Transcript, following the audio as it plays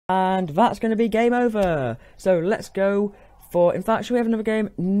And that's going to be game over. So let's go for... In fact, should we have another game?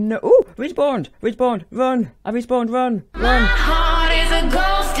 No. Ooh, respawned. Respawned. Run. I respawned. Run. Run. My heart is a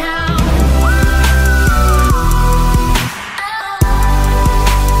ghost town.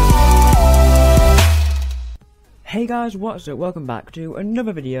 Hey guys, what's up? Welcome back to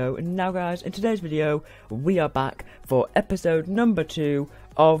another video. And now guys, in today's video, we are back for episode number 2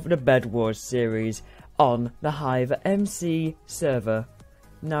 of the Bedwars series on the Hive MC server.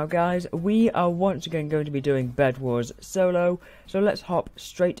 Now guys, we are once again going to be doing Bedwars solo, so let's hop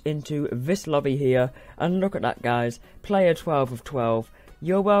straight into this lobby here, and look at that guys, player 12 of 12.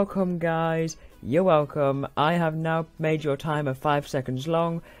 You're welcome guys, you're welcome. I have now made your timer 5 seconds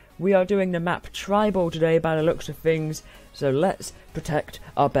long. We are doing the map Tribal today by the looks of things, so let's protect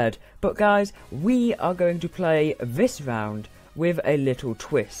our bed. But guys, we are going to play this round with a little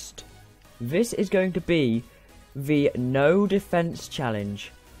twist. This is going to be the no defense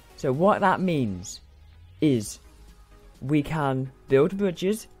challenge. So what that means is we can build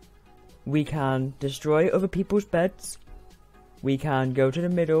bridges, we can destroy other people's beds, we can go to the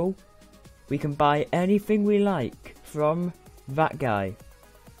middle, we can buy anything we like from that guy.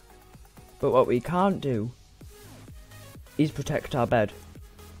 But what we can't do is protect our bed.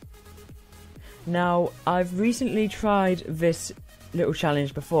 Now, I've recently tried this little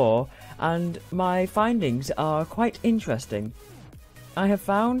challenge before, and my findings are quite interesting. I have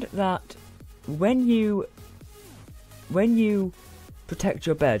found that when you protect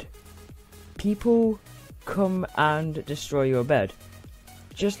your bed, people come and destroy your bed.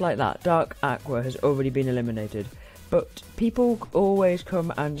 Just like that, Dark Aqua has already been eliminated. But people always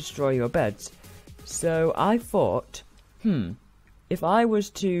come and destroy your beds. So I thought, if I was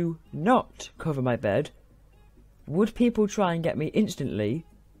to not cover my bed, would people try and get me instantly?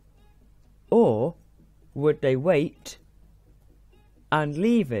 Or would they wait and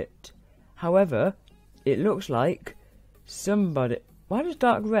leave it? However, it looks like somebody... Why does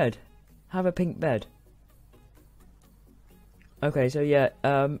Dark Red have a pink bed? Okay, so yeah,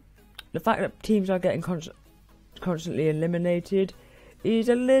 the fact that teams are getting constantly eliminated is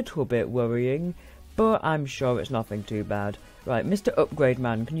a little bit worrying, but I'm sure it's nothing too bad. Right, Mr. Upgrade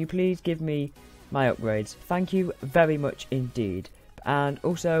Man, can you please give me my upgrades? Thank you very much indeed. And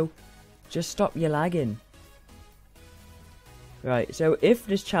also, just stop your lagging. Right, so if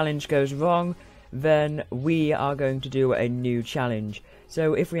this challenge goes wrong, then we are going to do a new challenge.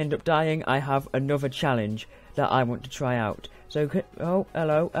 So if we end up dying, I have another challenge that I want to try out. So, oh,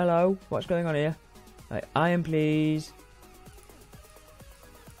 hello, what's going on here? Right, iron please.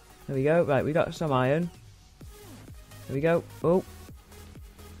 There we go, right, we got some iron. There we go, oh.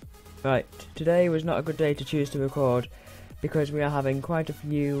 Right, today was not a good day to choose to record, because we are having quite a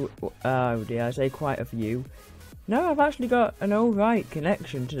few, oh dear, I say quite a few. No, I've actually got an alright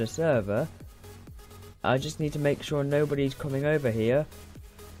connection to the server. I just need to make sure nobody's coming over here.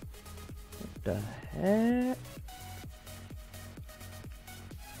 What the heck?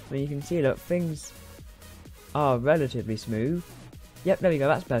 I mean, you can see, look, things are relatively smooth. Yep, there we go,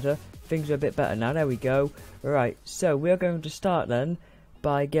 that's better. Things are a bit better now, there we go. Right, so we're going to start then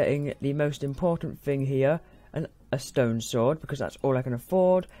by getting the most important thing here, a stone sword, because that's all I can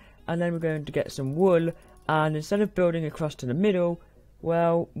afford. And then we're going to get some wool, and instead of building across to the middle,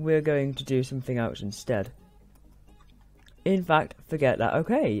 well, we're going to do something else instead. In fact, forget that.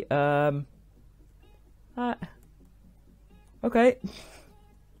 Okay, okay.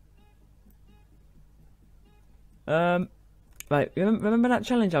 Right, remember that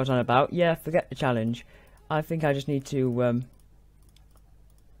challenge I was on about? Yeah, forget the challenge. I think I just need to,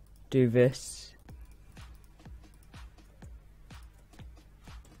 do this.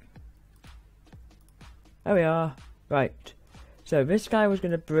 There we are. Right. So this guy was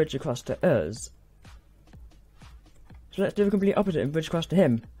going to bridge across to us. So let's do the complete opposite and bridge across to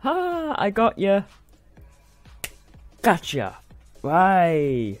him. Ha! I got ya! Gotcha!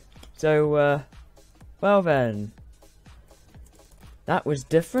 Right. So, well then. That was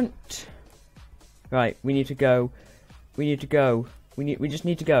different. Right, we need to go. We need to go. We just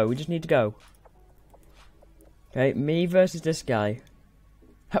need to go. We just need to go. Okay, me versus this guy.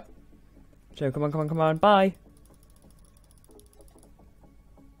 Hup. So come on, bye.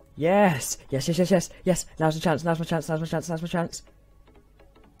 Yes! Yes! Now's the chance, now's my chance.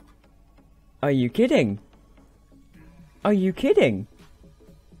 Are you kidding? Are you kidding?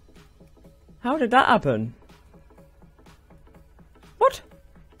 How did that happen? What?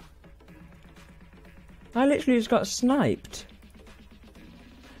 I literally just got sniped.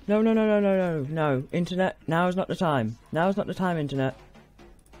 No. Internet, now is not the time. Now is not the time, internet.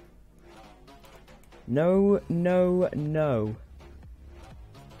 No.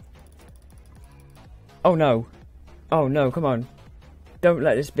 Oh no. Oh no, come on. Don't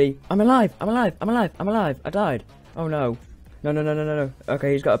let this be. I'm alive! I'm alive! I'm alive! I'm alive! I died! Oh no. No, no, no, no, no, no.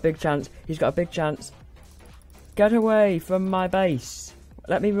 Okay, he's got a big chance. He's got a big chance. Get away from my base.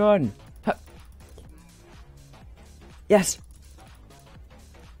 Let me run. Hup. Yes!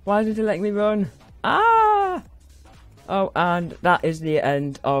 Why isn't it letting me run? Ah! Oh, and that is the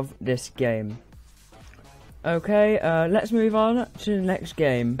end of this game. Okay, let's move on to the next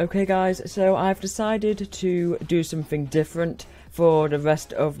game. Okay guys, so I've decided to do something different for the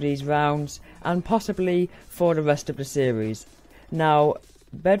rest of these rounds and possibly for the rest of the series. Now,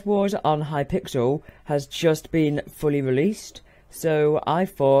 Bedwars on Hypixel has just been fully released, so I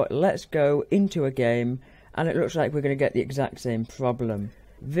thought let's go into a game and it looks like we're going to get the exact same problem.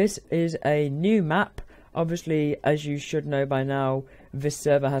 This is a new map. Obviously, as you should know by now, this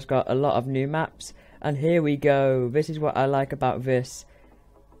server has got a lot of new maps. And here we go. This is what I like about this.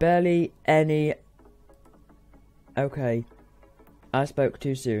 Barely any... Okay. I spoke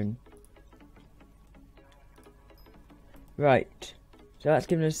too soon. Right. So that's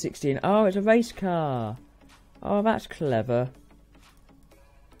giving us 16. Oh, it's a race car. Oh, that's clever.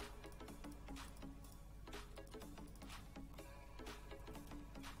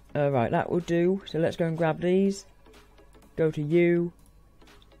 Right, that will do. So let's go and grab these. Go to you.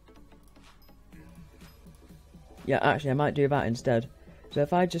 Yeah, actually, I might do that instead. So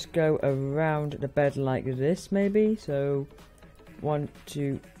if I just go around the bed like this, maybe. So, 1,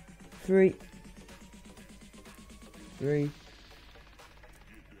 2, 3. 3.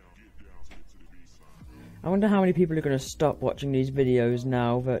 I wonder how many people are going to stop watching these videos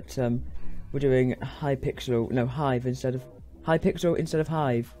now that we're doing Hypixel, no, Hive instead of... Hypixel instead of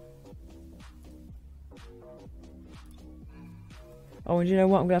Hive. Oh, and you know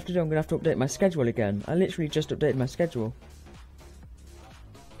what I'm going to have to do? I'm going to have to update my schedule again. I literally just updated my schedule.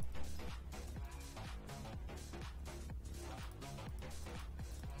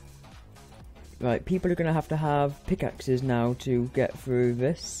 Right, people are going to have pickaxes now to get through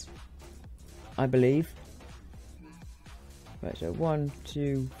this. I believe. Right, so 1,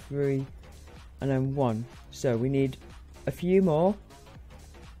 2, 3, and then 1. So we need a few more.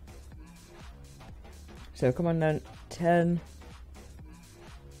 So come on then, 10...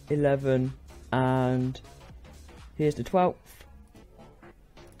 11, and here's the 12th.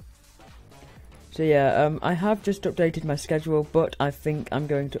 So yeah, I have just updated my schedule, but I think I'm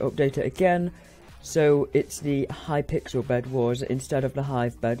going to update it again, so it's the Hypixel Bedwars instead of the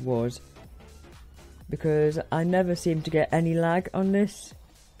Hive Bedwars, because I never seem to get any lag on this,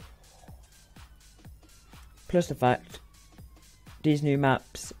 plus the fact these new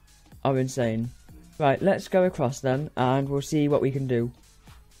maps are insane. Right, let's go across then, and we'll see what we can do.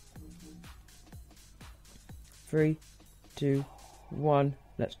 3, 2, 1,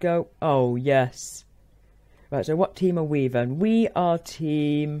 let's go. Oh, yes. Right, so what team are we then? We are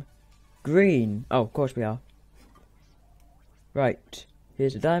team green. Oh, of course we are. Right,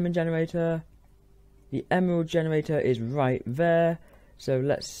 here's the diamond generator. The emerald generator is right there. So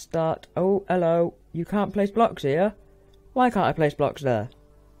let's start. Oh, hello. You can't place blocks here. Why can't I place blocks there?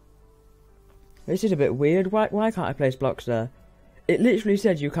 This is a bit weird. Why can't I place blocks there? It literally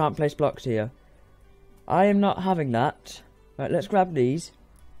said you can't place blocks here. I am not having that. Right, let's grab these.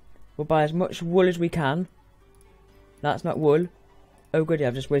 We'll buy as much wool as we can. That's not wool. Oh goody,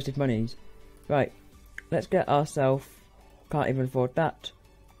 I've just wasted monies. Right, let's get ourselves... Can't even afford that.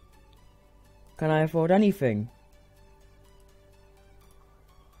 Can I afford anything?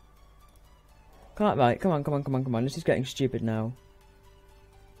 Can't, right, come on, come on, come on, come on. This is getting stupid now.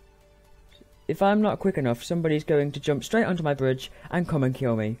 If I'm not quick enough, somebody's going to jump straight onto my bridge and come and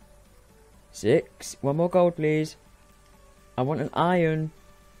kill me. 6. One more gold, please. I want an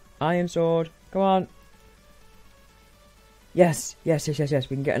iron sword. Come on. Yes, yes, yes, yes, yes.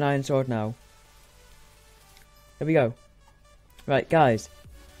 We can get an iron sword now. There we go. Right, guys.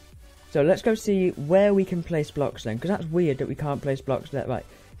 So let's go see where we can place blocks then, because that's weird that we can't place blocks there. Right.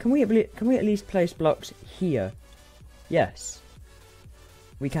 Can we at least place blocks here? Yes.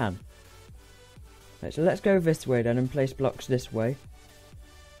 We can. Right, so let's go this way then and place blocks this way.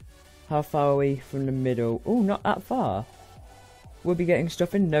 How far are we from the middle? Oh, not that far. We'll be getting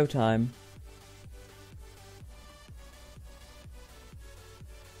stuff in no time.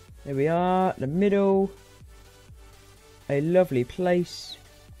 There we are, the middle. A lovely place.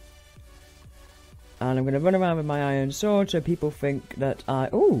 And I'm going to run around with my iron sword so people think that I...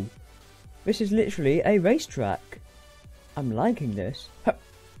 Ooh! This is literally a racetrack. I'm liking this. Hup.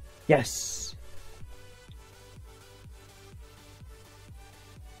 Yes!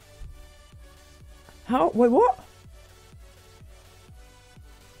 How? Wait, what?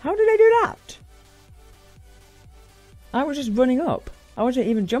 How did I do that? I was just running up. I wasn't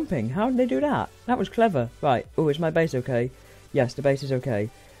even jumping. How did they do that? That was clever. Right. Oh, is my base okay? Yes, the base is okay.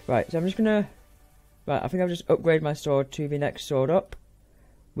 Right, so I'm just gonna... Right, I think I'll just upgrade my sword to the next sword up,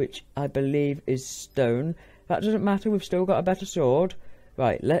 which I believe is stone. That doesn't matter, we've still got a better sword.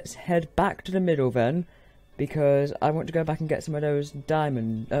 Right, let's head back to the middle then, because I want to go back and get some of those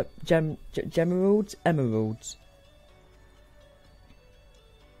diamond... Gemeralds? Emeralds.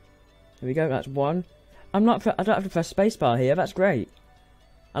 There we go, that's one. I don't have to press spacebar here, that's great.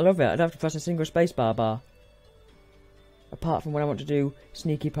 I love it, I don't have to press a single spacebar bar. Apart from when I want to do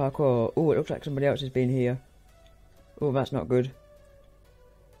sneaky parkour. Oh, it looks like somebody else has been here. Oh, that's not good.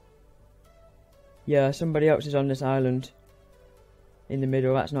 Yeah, somebody else is on this island. In the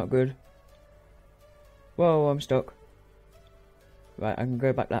middle, that's not good. Whoa, I'm stuck. Right, I can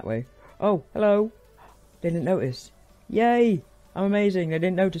go back that way. Oh, hello. They didn't notice. Yay! I'm amazing, they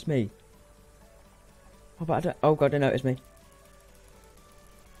didn't notice me. Oh, but I don't... Oh god, they noticed me.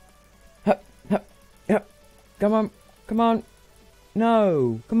 Hup, hup, hup. Come on. Come on.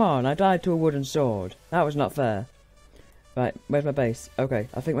 No. Come on, I died to a wooden sword. That was not fair. Right, where's my base? Okay,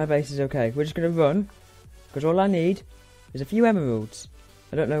 I think my base is okay. We're just going to run, because all I need is a few emeralds.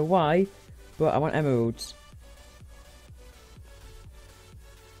 I don't know why, but I want emeralds.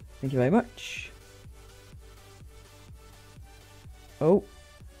 Thank you very much. Oh,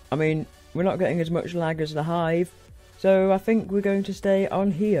 I mean, we're not getting as much lag as the hive, so I think we're going to stay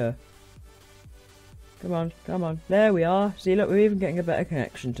on here. Come on, come on. There we are. See, look, we're even getting a better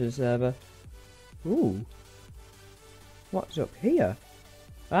connection to the server. Ooh. What's up here?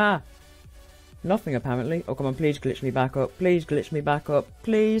 Ah! Nothing, apparently. Oh, come on, please glitch me back up. Please glitch me back up.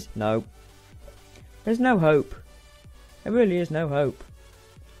 Please? No. There's no hope. There really is no hope.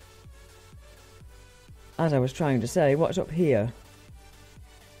 As I was trying to say, what's up here?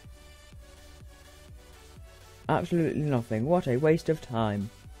 Absolutely nothing. What a waste of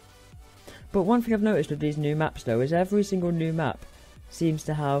time. But one thing I've noticed with these new maps, though, is every single new map seems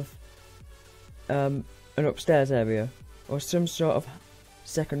to have an upstairs area or some sort of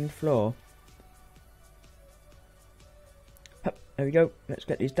second floor. Hup, there we go. Let's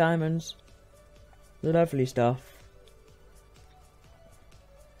get these diamonds. Lovely stuff.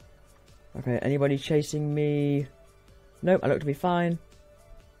 Okay, anybody chasing me? Nope, I look to be fine.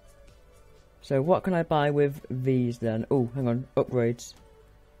 So what can I buy with these then? Oh, hang on, upgrades.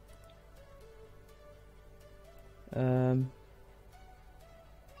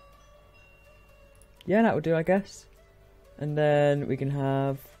 Yeah, that would do, I guess. And then we can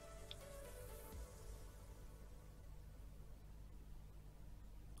have...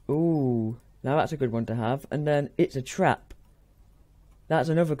 Ooh, now that's a good one to have. And then it's a trap. That's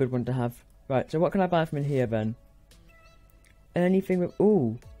another good one to have. Right, so what can I buy from in here then? Anything with...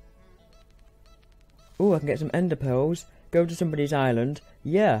 Ooh. Ooh, I can get some ender pearls. Go to somebody's island.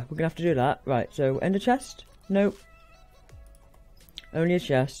 Yeah, we're gonna have to do that. Right, so ender chest? Nope. Only a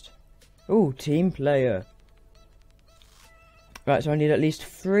chest. Ooh, team player. Right, so I need at least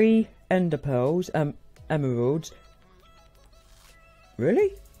 3 ender pearls, emeralds.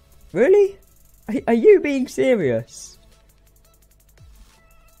 Really? Really? Are you being serious?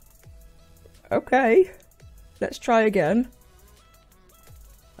 Okay. Let's try again.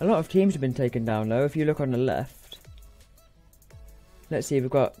 A lot of teams have been taken down though, if you look on the left. Let's see, we've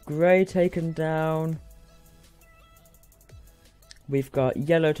got grey taken down. We've got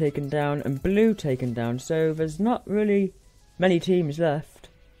yellow taken down and blue taken down, so there's not really many teams left.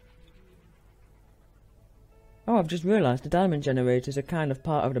 Oh, I've just realised the diamond generators are kind of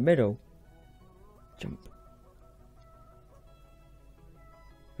part of the middle. Jump.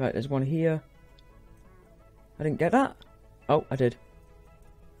 Right, there's one here. I didn't get that. Oh, I did.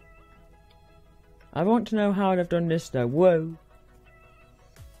 I want to know how they've done this though. Whoa.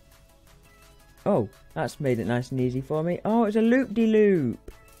 Oh, that's made it nice and easy for me. Oh, it's a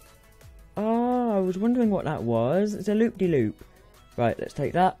loop-de-loop. Oh, I was wondering what that was. It's a loop-de-loop. Right, let's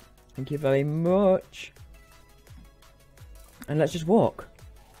take that. Thank you very much. And let's just walk.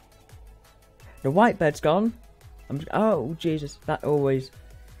 The white bed's gone. Oh, Jesus. That always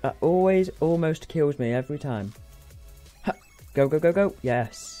almost kills me every time. Ha, go, go, go, go.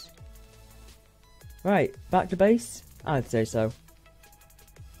 Yes. Right, back to base? I'd say so.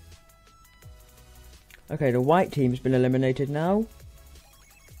 Okay, the white team's been eliminated now.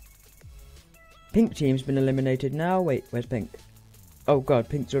 Pink team's been eliminated now. Wait, where's pink? Oh god,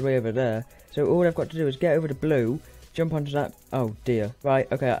 pink's all the way over there. So all I've got to do is get over to blue, jump onto that... Oh dear.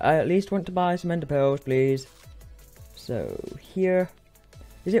 Right, okay, I at least want to buy some ender pearls, please. So, here.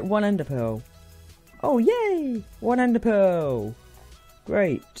 Is it 1 ender pearl? Oh, yay! 1 ender pearl!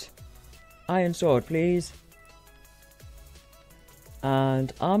 Great. Iron sword, please.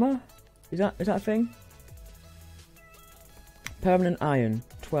 And armor? Is that a thing? Permanent iron,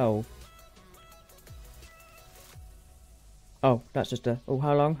 12. Oh, that's just a... Oh,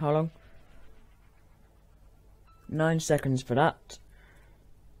 how long? How long? 9 seconds for that.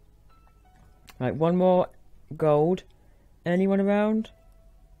 Right, one more gold. Anyone around?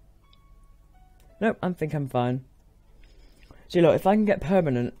 Nope, I think I'm fine. See, look, if I can get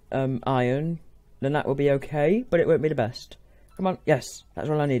permanent iron, then that will be okay, but it won't be the best. Come on, yes, that's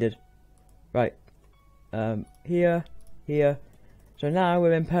all I needed. Right, here. So now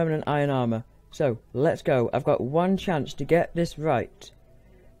we're in permanent iron armor. So, let's go. I've got one chance to get this right.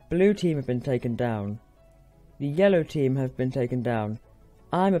 Blue team have been taken down. The yellow team have been taken down.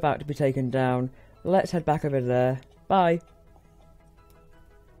 I'm about to be taken down. Let's head back over there. Bye.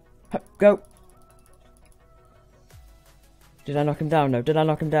 Hup, go. Did I knock him down? No. Did I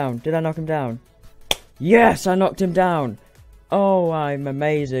knock him down? Did I knock him down? Yes, I knocked him down. Oh, I'm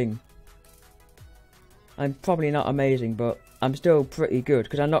amazing. I'm probably not amazing, but I'm still pretty good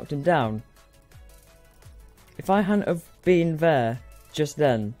because I knocked him down. If I hadn't have been there just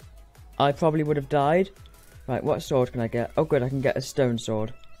then, I probably would have died. Right, what sword can I get? Oh good, I can get a stone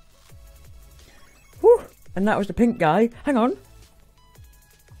sword. Whew! And that was the pink guy. Hang on.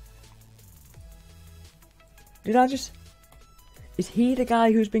 Did I just... Is he the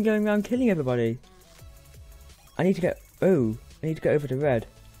guy who's been going around killing everybody? I need to get... Oh, I need to get over to red.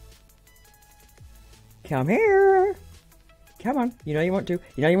 Come here. Come on. You know you want to.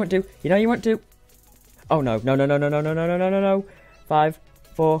 You know you want to. You know you want to. Oh no. No, no, no, no, no, no, no, no, no, no, no. 5,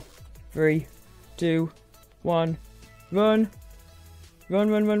 4, 3, 2, 1. Run. Run,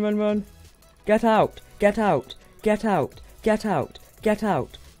 run, run, run, run. Get out. Get out. Get out. Get out. Get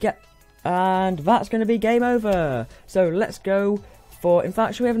out. Get... And that's going to be game over. So let's go for... In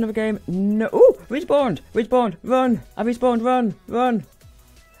fact, should we have another game? No. Ooh! Respawned. Respawned. Run. I've respawned. Run. Run.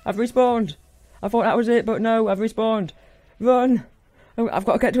 I've respawned. I thought that was it, but no. I've respawned. Run. Oh, I've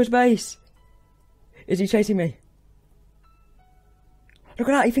got to get to his base. Is he chasing me? Look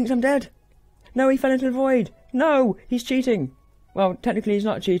at that. He thinks I'm dead. No, he fell into the void. No, he's cheating. Well, technically he's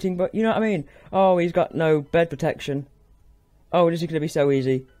not cheating, but you know what I mean. Oh, he's got no bed protection. Oh, this is going to be so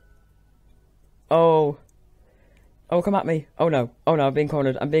easy. Oh. Oh, come at me. Oh no. Oh no, I'm being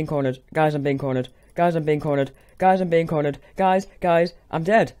cornered. I'm being cornered. Guys, I'm being cornered. Guys, I'm being cornered. Guys, I'm being cornered. Guys, I'm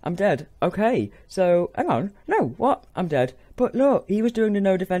dead. I'm dead. Okay, so, hang on. No, what? I'm dead. But look, he was doing the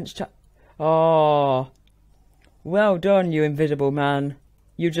no defense chat. Oh. Well done, you invisible man.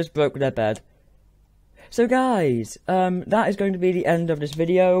 You just broke their bed. So guys, that is going to be the end of this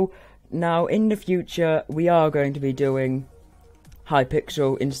video. Now, in the future, we are going to be doing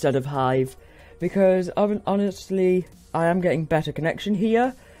Hypixel instead of Hive. Because, honestly, I am getting better connection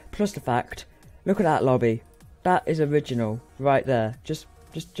here. Plus the fact, look at that lobby. That is original, right there. Just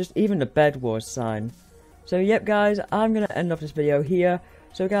even the Bedwars sign. So, yep, guys, I'm going to end off this video here.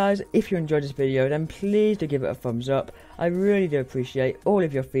 So, guys, if you enjoyed this video, then please do give it a thumbs up. I really do appreciate all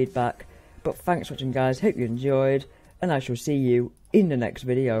of your feedback. But thanks for watching, guys. Hope you enjoyed. And I shall see you in the next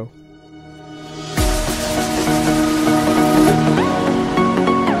video.